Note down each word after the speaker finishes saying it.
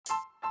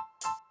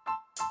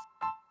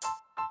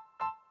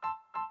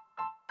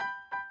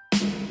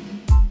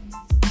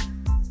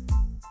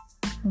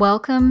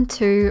Welcome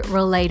to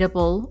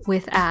Relatable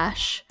with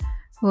Ash,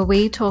 where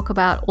we talk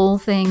about all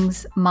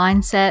things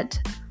mindset,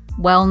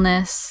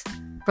 wellness,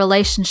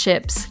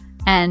 relationships,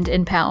 and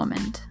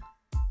empowerment.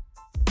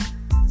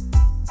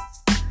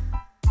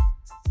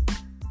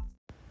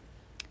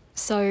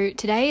 So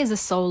today is a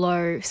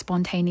solo,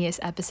 spontaneous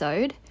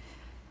episode.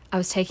 I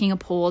was taking a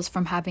pause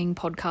from having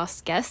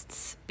podcast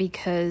guests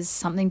because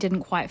something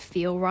didn't quite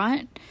feel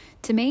right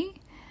to me,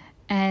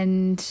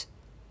 and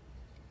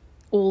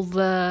all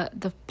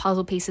the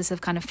puzzle pieces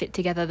have kind of fit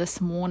together this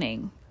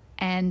morning.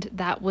 And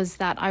that was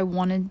that I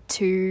wanted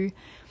to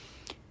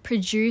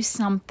produce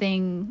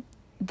something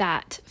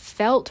that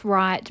felt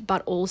right,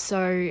 but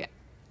also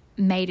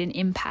made an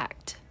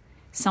impact,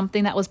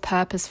 something that was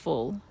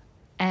purposeful.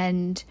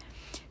 And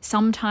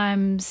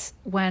sometimes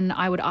when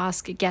I would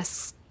ask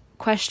guests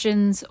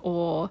questions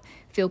or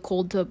feel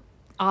called to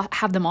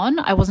have them on,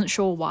 I wasn't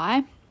sure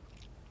why.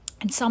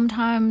 And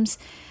sometimes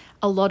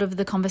a lot of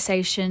the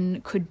conversation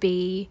could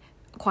be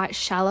quite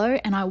shallow,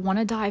 and I want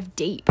to dive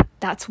deep.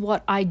 That's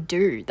what I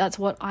do. That's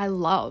what I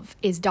love,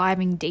 is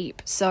diving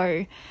deep.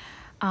 So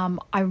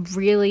I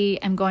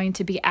really am going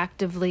to be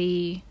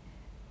actively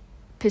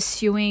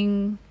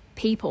pursuing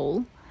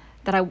people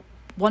that I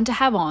want to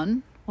have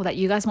on, or that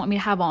you guys want me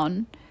to have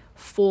on,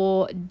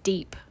 for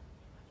deeper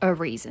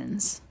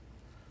reasons.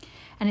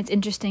 And it's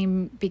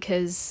interesting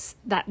because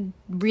that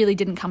really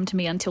didn't come to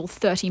me until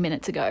 30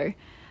 minutes ago.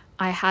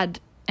 I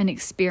had an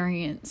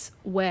experience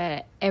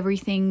where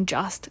everything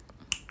just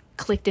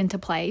clicked into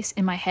place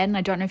in my head. And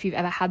I don't know if you've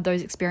ever had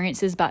those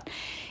experiences, but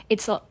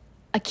it's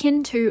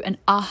akin to an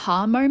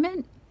aha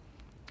moment,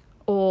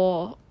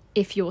 or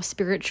if you're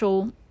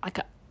spiritual, like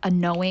a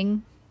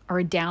knowing or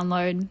a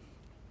download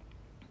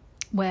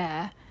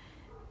where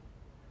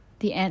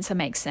the answer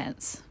makes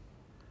sense.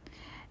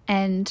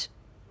 And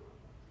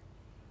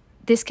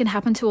this can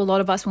happen to a lot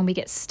of us when we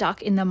get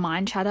stuck in the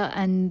mind chatter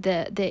and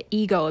the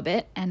ego a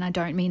bit. And I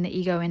don't mean the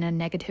ego in a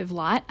negative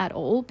light at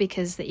all,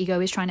 because the ego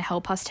is trying to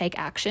help us take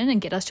action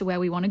and get us to where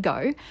we want to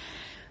go.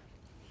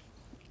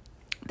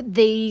 But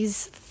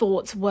these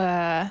thoughts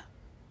were,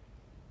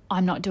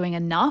 I'm not doing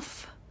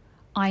enough.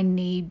 I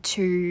need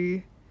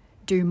to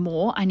do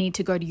more. I need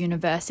to go to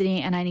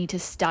university and I need to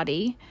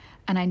study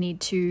and I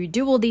need to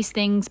do all these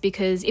things,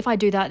 because if I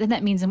do that, then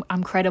that means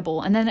I'm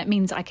credible. And then that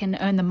means I can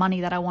earn the money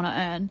that I want to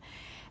earn.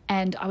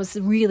 And I was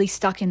really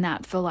stuck in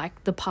that for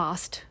like the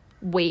past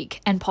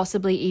week, and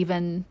possibly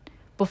even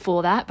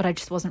before that, but I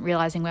just wasn't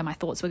realizing where my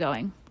thoughts were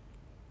going.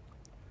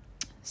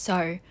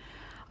 So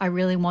I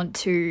really want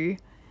to,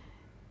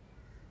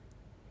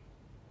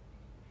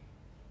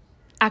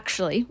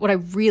 what I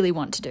really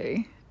want to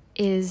do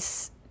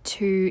is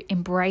to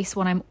embrace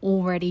what I'm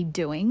already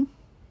doing,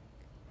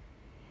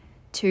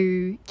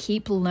 to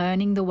keep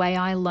learning the way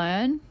I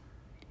learn,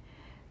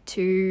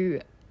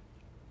 to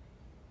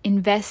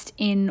invest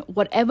in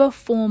whatever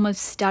form of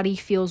study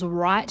feels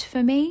right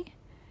for me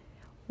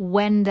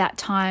when that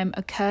time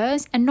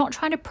occurs, and not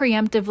try to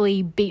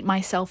preemptively beat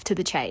myself to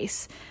the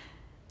chase.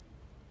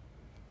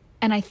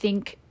 And I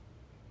think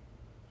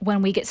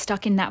when we get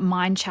stuck in that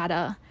mind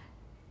chatter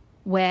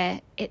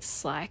where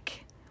it's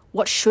like,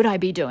 what should I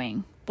be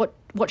doing?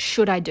 What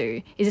should I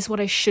do? Is this what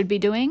I should be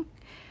doing?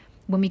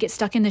 When we get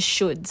stuck in the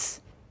shoulds,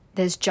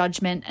 there's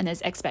judgment and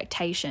there's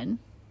expectation.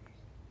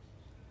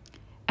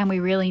 And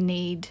we really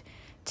need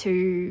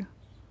to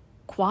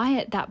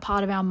quiet that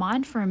part of our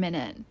mind for a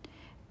minute.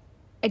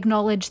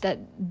 Acknowledge that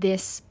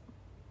this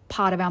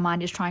part of our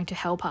mind is trying to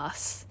help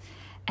us,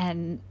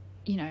 and,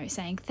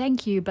 saying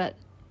thank you, but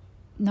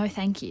no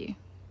thank you.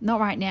 Not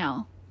right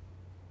now.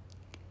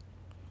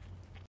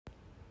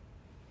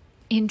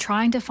 In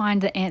trying to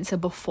find the answer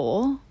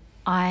before,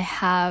 I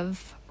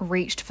have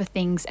reached for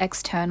things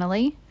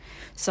externally.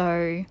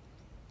 So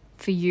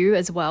for you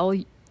as well,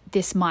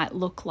 this might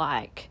look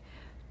like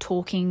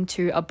talking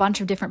to a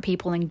bunch of different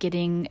people and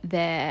getting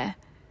their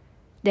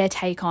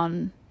take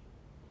on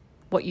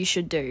what you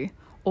should do.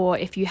 Or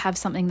if you have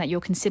something that you're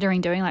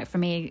considering doing, like for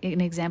me, an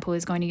example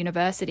is going to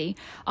university,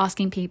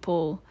 asking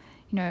people,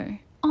 oh,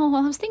 well,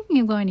 I was thinking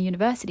of going to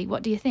university.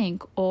 What do you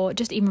think? Or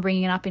just even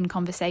bringing it up in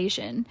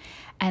conversation.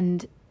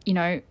 And,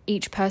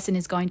 each person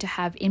is going to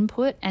have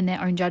input and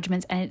their own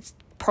judgments, and it's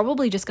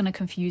probably just going to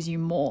confuse you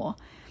more.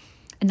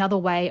 Another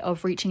way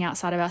of reaching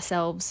outside of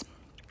ourselves,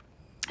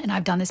 and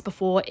I've done this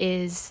before,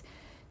 is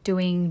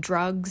doing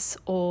drugs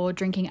or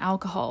drinking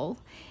alcohol,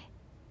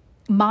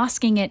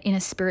 masking it in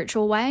a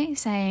spiritual way,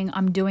 saying,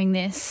 I'm doing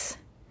this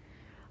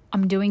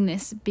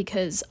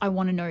because I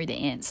want to know the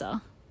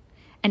answer,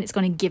 and it's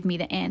going to give me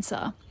the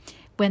answer.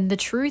 When the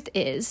truth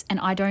is, and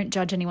I don't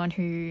judge anyone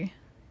who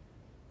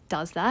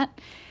does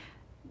that,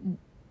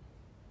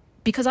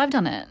 because I've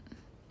done it,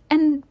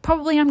 and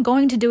probably I'm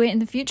going to do it in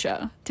the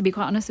future, to be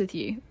quite honest with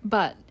you.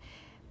 But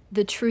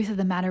the truth of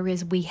the matter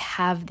is, we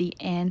have the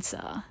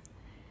answer.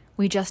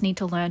 We just need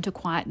to learn to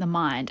quiet the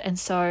mind. And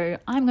so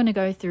I'm going to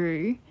go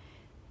through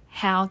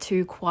how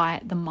to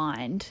quiet the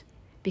mind,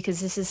 because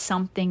this is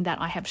something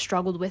that I have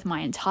struggled with my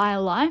entire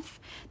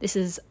life. This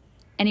is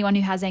Anyone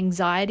who has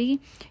anxiety,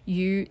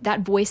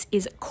 that voice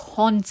is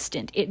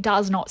constant. It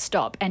does not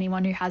stop.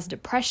 Anyone who has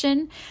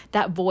depression,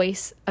 that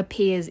voice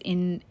appears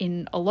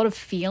in a lot of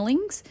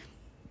feelings,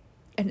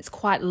 and it's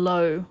quite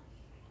low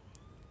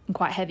and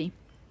quite heavy.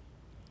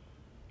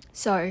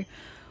 So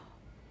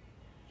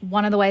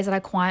one of the ways that I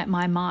quiet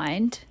my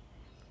mind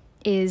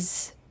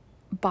is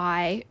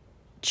by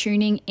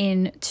tuning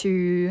in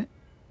to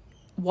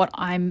what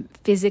I'm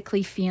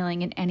physically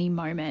feeling in any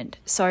moment.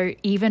 So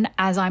even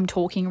as I'm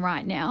talking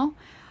right now,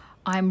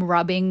 I'm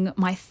rubbing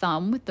my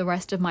thumb with the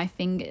rest of my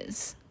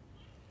fingers,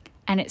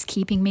 and it's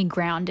keeping me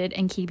grounded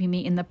and keeping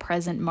me in the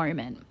present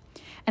moment.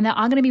 And there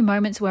are going to be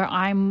moments where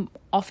I'm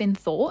off in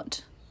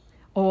thought,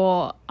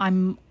 or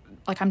I'm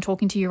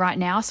talking to you right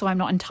now, so I'm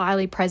not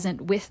entirely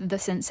present with the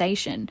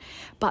sensation,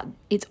 but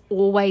it's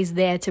always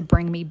there to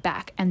bring me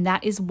back. And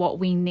that is what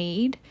we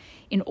need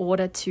in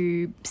order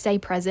to stay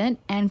present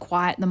and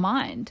quiet the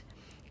mind,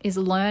 is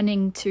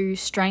learning to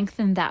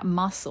strengthen that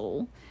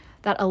muscle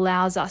that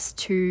allows us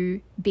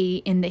to be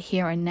in the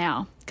here and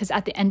now. Because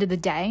at the end of the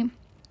day,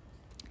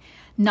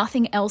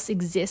 nothing else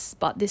exists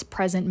but this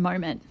present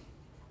moment.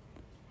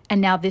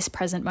 And now this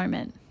present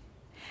moment.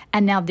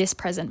 And now this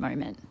present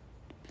moment.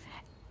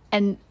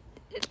 And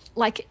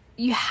like,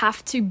 you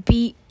have to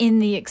be in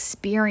the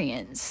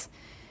experience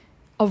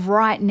of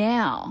right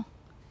now,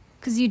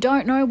 because I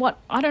don't know what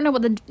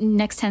the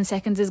next 10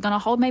 seconds is going to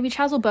hold. Maybe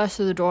Chaz will burst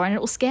through the door and it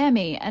will scare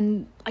me.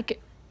 And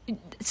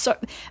so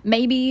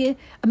maybe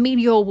a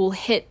meteor will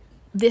hit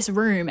this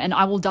room and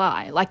I will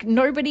die. Like,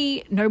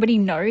 nobody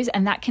knows,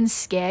 and that can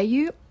scare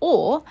you.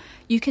 Or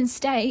you can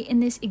stay in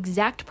this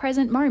exact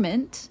present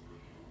moment.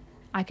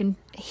 I can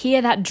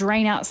hear that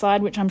drain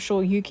outside, which I'm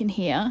sure you can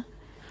hear.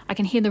 I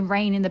can hear the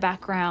rain in the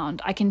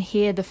background. I can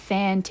hear the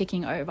fan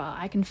ticking over.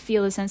 I can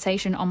feel the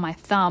sensation on my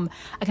thumb.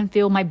 I can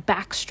feel my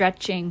back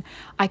stretching.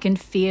 I can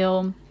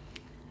feel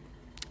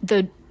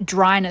the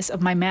dryness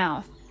of my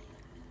mouth.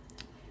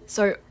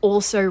 So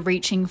also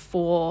reaching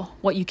for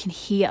what you can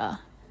hear.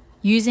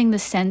 Using the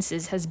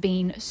senses has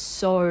been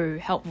so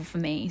helpful for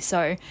me.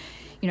 So,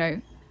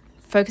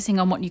 focusing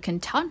on what you can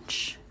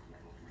touch,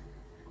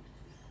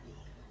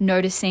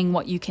 noticing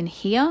what you can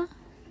hear,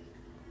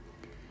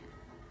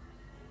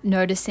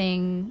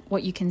 noticing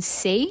what you can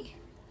see,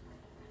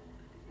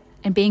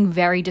 and being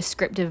very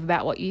descriptive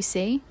about what you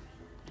see.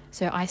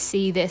 So I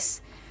see this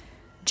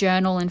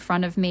journal in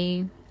front of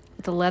me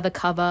with a leather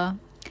cover,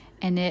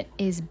 and it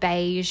is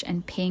beige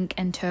and pink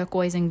and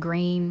turquoise and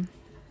green,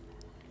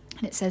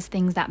 and it says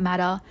things that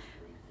matter,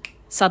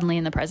 suddenly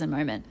in the present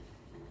moment.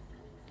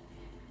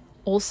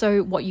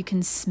 Also, what you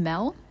can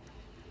smell.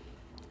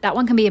 That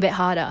one can be a bit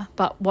harder,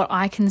 but what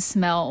I can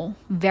smell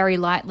very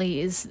lightly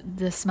is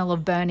the smell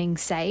of burning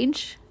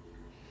sage.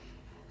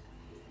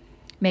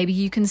 Maybe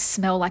you can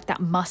smell like that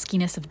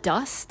muskiness of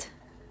dust,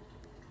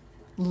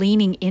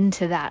 leaning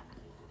into that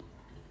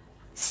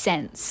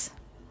sense.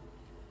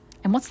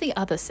 And what's the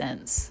other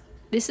sense?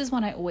 This is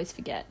one I always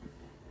forget.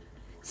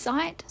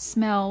 Sight,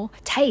 smell,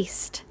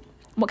 taste.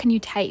 What can you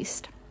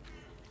taste?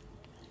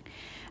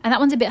 And that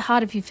one's a bit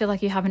hard if you feel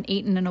like you haven't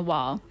eaten in a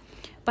while.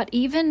 But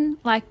even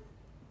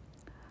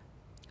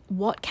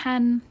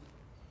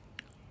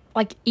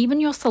even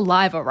your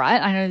saliva,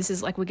 right? I know this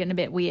is we're getting a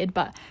bit weird,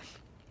 but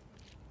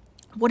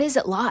what is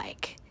it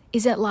like?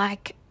 Does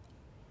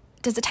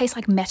it taste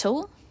like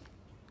metal?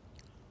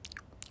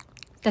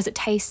 Does it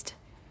taste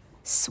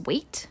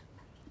sweet?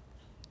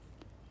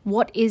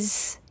 What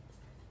is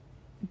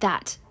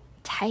that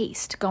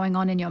taste going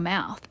on in your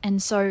mouth?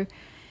 And so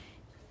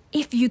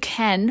if you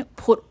can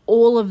put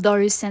all of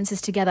those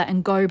senses together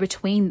and go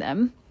between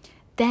them,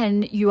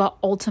 then you are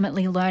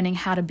ultimately learning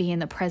how to be in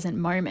the present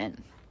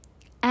moment.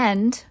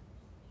 And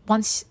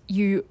once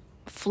you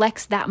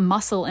flex that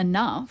muscle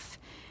enough,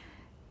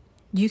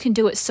 you can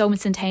do it so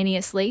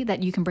instantaneously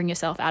that you can bring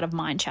yourself out of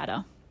mind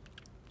chatter.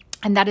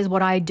 And that is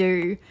what I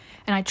do,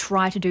 and I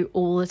try to do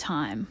all the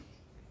time.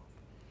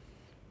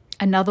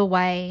 Another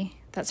way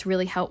that's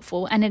really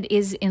helpful, and it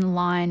is in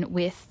line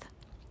with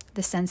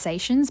the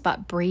sensations,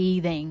 but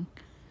breathing.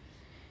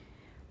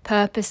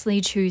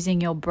 Purposely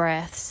choosing your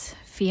breaths,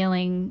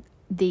 feeling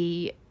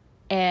the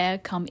air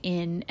come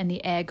in and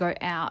the air go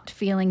out,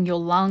 feeling your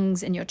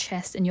lungs and your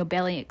chest and your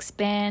belly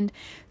expand,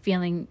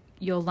 feeling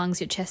your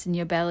lungs, your chest and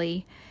your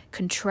belly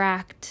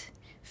contract,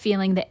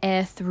 feeling the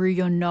air through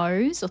your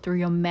nose or through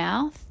your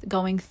mouth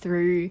going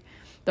through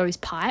those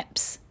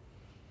pipes,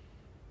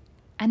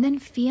 and then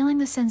feeling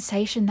the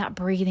sensation that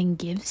breathing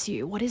gives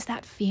you. What is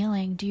that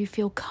feeling? Do you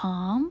feel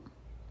calm?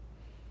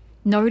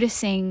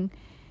 Noticing,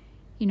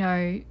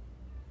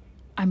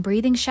 I'm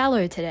breathing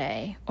shallow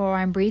today, or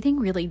I'm breathing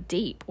really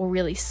deep or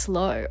really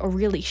slow or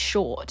really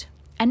short,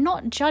 and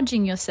not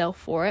judging yourself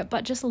for it,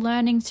 but just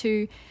learning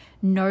to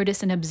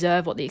notice and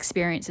observe what the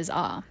experiences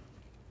are.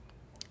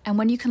 And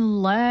when you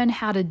can learn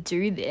how to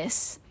do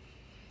this,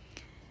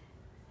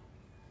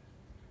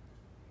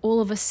 all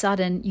of a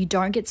sudden you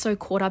don't get so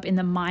caught up in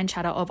the mind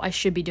chatter of I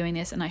should be doing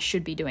this and I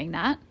should be doing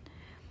that.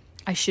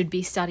 I should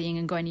be studying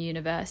and going to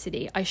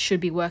university. I should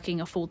be working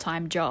a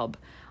full-time job.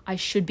 I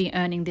should be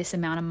earning this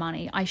amount of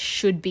money. I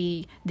should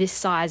be this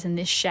size and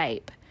this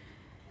shape.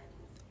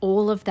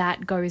 All of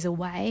that goes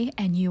away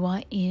and you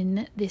are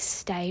in this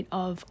state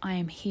of I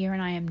am here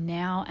and I am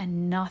now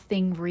and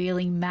nothing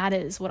really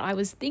matters what I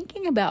was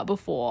thinking about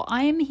before.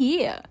 I am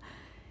here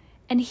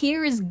and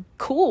here is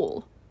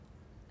cool.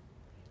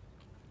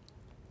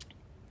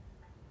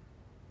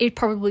 It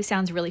probably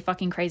sounds really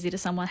fucking crazy to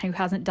someone who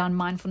hasn't done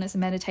mindfulness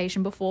and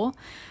meditation before.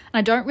 And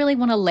I don't really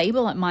want to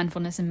label it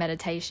mindfulness and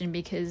meditation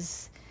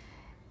because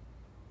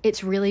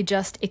it's really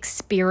just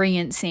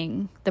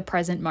experiencing the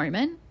present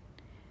moment.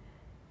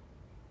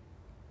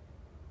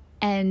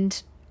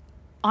 And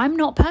I'm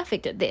not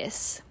perfect at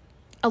this.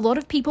 A lot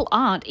of people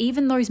aren't,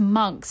 even those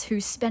monks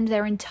who spend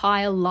their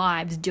entire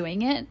lives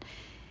doing it.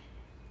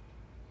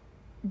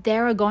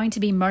 There are going to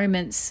be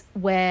moments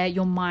where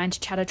your mind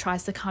chatter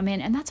tries to come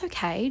in, and that's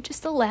okay.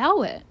 Just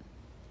allow it.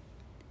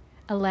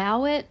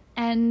 Allow it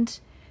and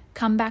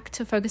come back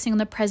to focusing on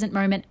the present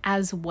moment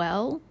as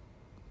well.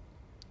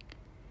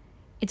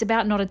 It's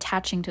about not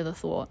attaching to the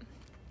thought.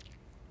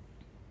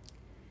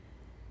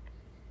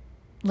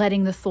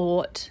 Letting the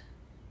thought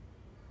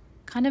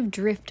kind of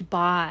drift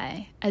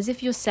by as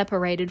if you're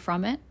separated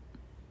from it,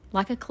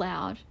 like a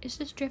cloud. It's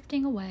just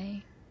drifting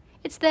away.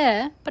 It's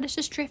there, but it's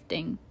just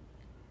drifting.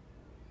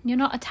 You're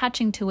not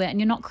attaching to it and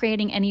you're not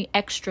creating any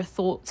extra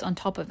thoughts on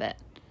top of it.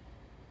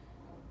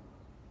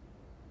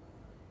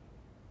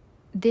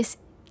 This,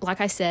 like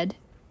I said,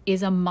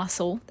 is a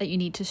muscle that you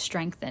need to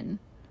strengthen.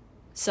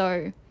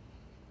 So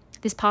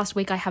this past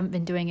week I haven't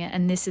been doing it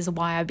and this is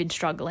why I've been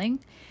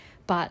struggling.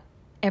 But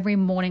every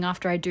morning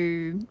after I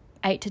do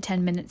 8 to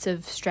 10 minutes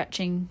of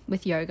stretching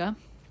with yoga,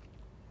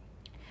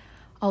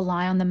 I'll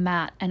lie on the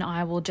mat and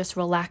I will just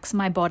relax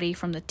my body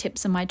from the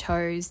tips of my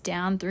toes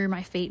down through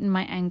my feet and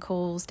my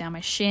ankles, down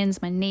my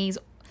shins, my knees,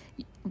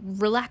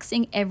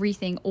 relaxing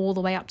everything all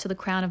the way up to the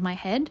crown of my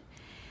head.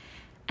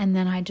 And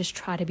then I just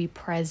try to be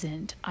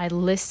present. I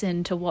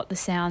listen to what the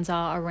sounds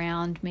are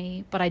around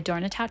me, but I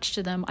don't attach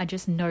to them. I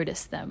just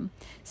notice them.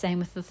 Same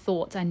with the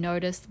thoughts. I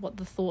notice what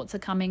the thoughts are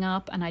coming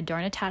up and I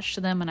don't attach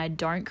to them and I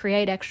don't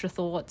create extra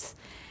thoughts.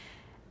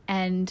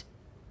 And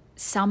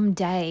some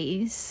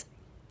days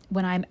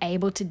when I'm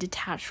able to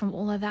detach from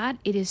all of that,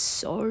 it is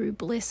so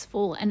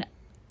blissful and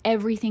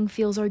everything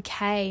feels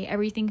okay.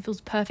 Everything feels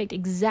perfect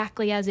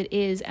exactly as it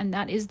is. And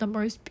that is the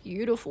most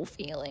beautiful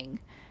feeling.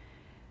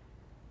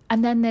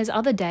 And then there's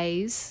other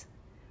days,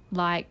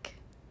 like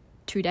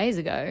 2 days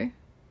ago,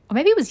 or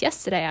maybe it was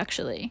yesterday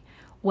actually,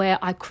 where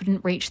I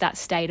couldn't reach that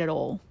state at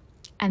all.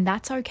 And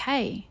that's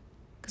okay,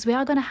 because we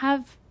are going to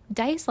have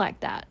days like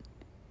that.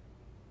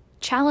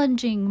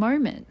 Challenging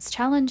moments,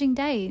 challenging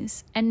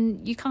days.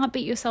 And you can't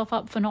beat yourself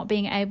up for not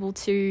being able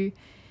to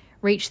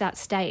reach that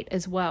state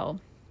as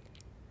well.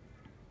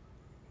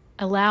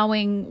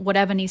 Allowing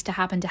whatever needs to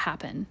happen to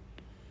happen.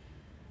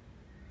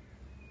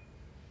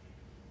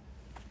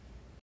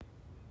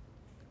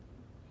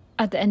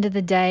 At the end of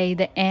the day,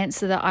 the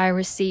answer that I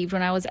received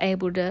when I was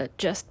able to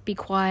just be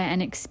quiet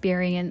and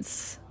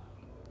experience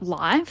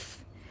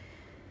life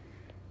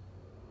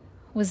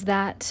was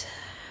that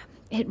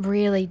it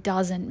really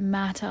doesn't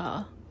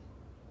matter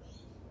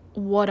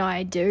what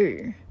I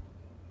do.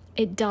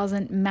 It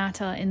doesn't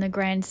matter in the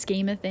grand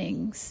scheme of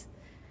things.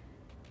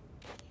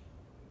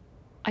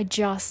 I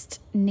just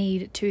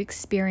need to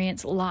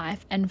experience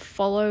life and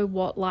follow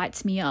what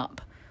lights me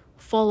up,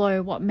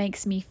 follow what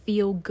makes me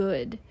feel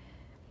good.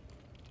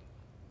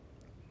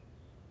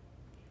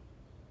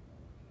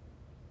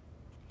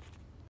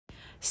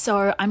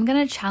 So I'm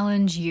going to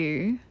challenge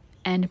you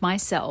and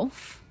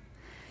myself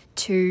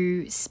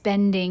to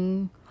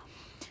spending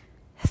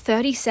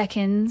 30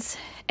 seconds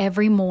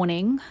every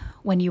morning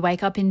when you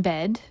wake up in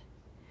bed.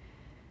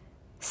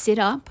 Sit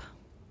up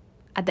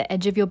at the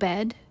edge of your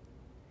bed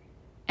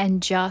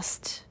and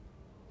just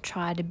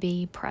try to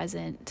be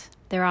present.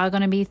 There are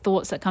going to be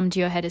thoughts that come to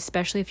your head,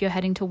 especially if you're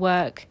heading to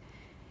work.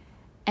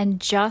 And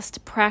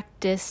just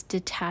practice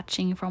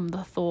detaching from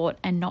the thought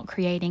and not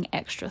creating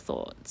extra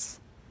thoughts.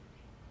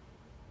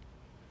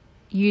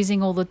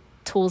 Using all the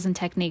tools and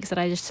techniques that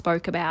I just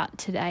spoke about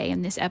today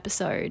in this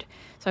episode.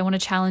 So I want to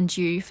challenge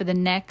you for the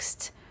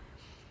next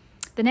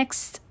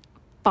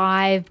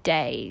 5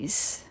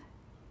 days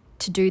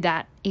to do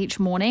that each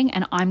morning,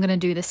 and I'm going to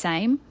do the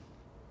same.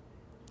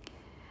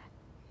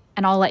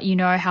 And I'll let you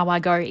know how I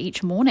go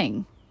each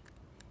morning.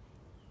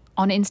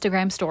 On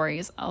Instagram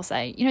stories, I'll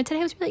say,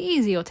 today was really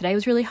easy, or today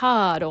was really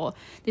hard, or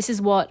this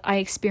is what I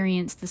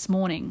experienced this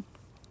morning.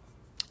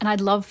 And I'd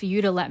love for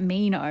you to let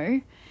me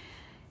know,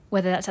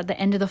 whether that's at the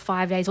end of the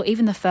 5 days or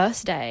even the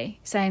first day,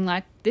 saying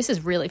like, this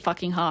is really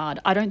fucking hard.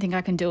 I don't think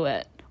I can do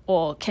it.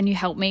 Or can you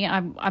help me?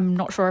 I'm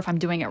not sure if I'm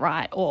doing it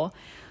right. Or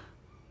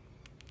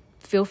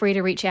feel free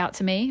to reach out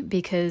to me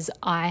because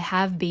I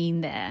have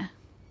been there.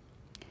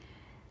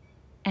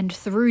 And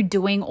through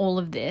doing all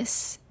of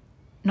this,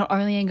 not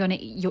only are you going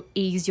to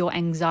ease your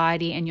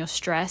anxiety and your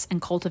stress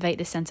and cultivate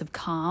this sense of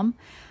calm,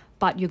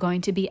 but you're going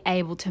to be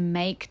able to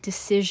make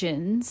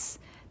decisions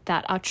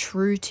that are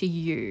true to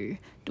you,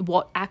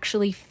 what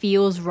actually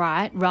feels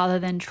right, rather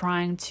than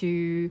trying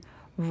to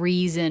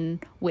reason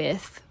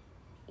with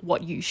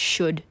what you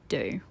should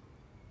do.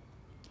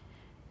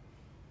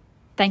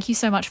 Thank you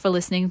so much for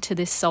listening to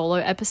this solo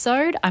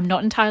episode. I'm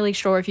not entirely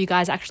sure if you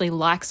guys actually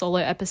like solo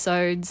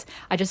episodes.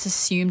 I just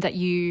assumed that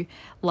you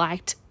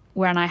liked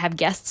when I have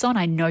guests on.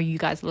 I know you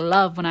guys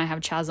love when I have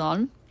Chaz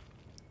on.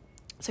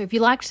 So if you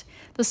liked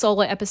the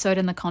solo episode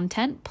and the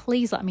content,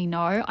 please let me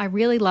know. I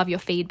really love your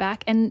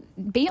feedback, and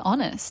be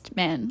honest,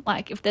 man.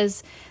 Like if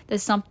there's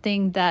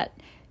something that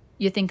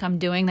you think I'm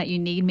doing that you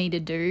need me to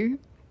do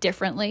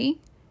differently,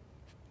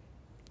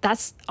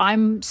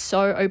 I'm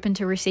so open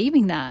to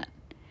receiving that.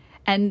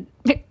 And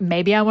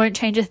maybe I won't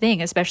change a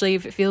thing, especially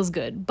if it feels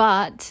good.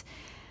 But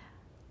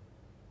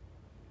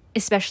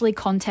especially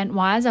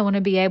content-wise, I want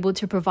to be able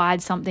to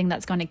provide something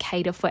that's going to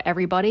cater for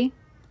everybody.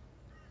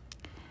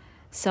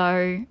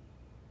 So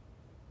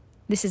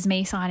this is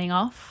me signing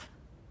off.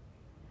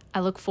 I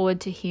look forward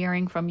to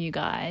hearing from you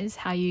guys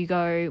how you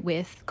go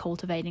with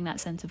cultivating that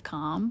sense of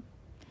calm.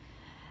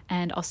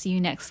 And I'll see you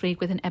next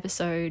week with an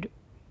episode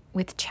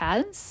with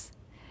Chaz,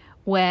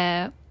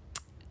 where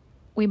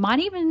we might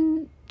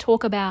even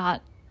talk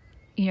about,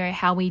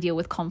 how we deal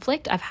with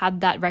conflict. I've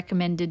had that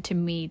recommended to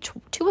me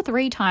 2 or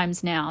 3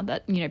 times now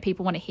that,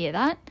 people want to hear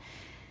that.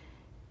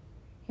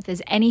 If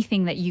there's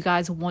anything that you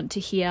guys want to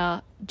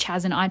hear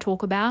Chaz and I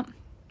talk about,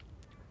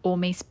 or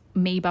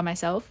me by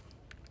myself,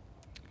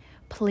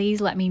 please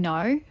let me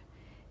know.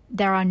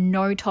 There are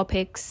no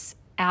topics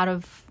out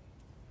of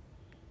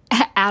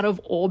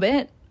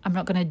orbit. I'm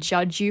not going to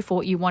judge you for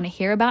what you want to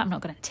hear about. I'm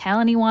not going to tell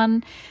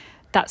anyone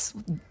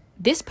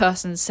this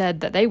person said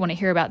that they want to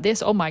hear about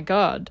this. Oh my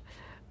God.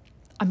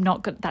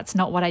 That's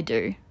not what I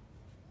do.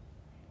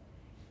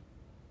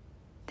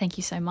 Thank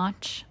you so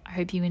much. I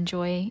hope you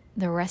enjoy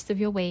the rest of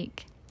your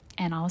week,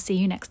 and I'll see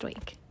you next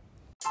week.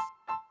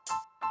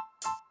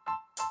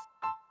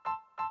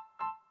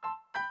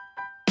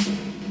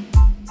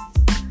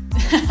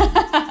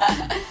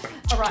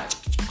 All right.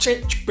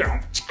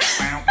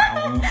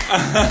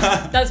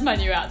 That's my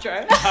new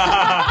outro.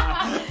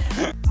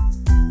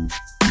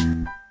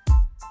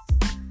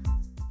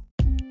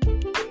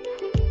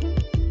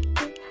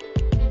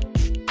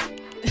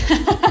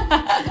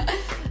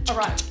 All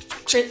right.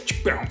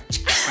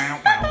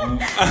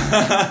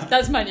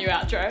 That's my new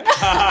outro.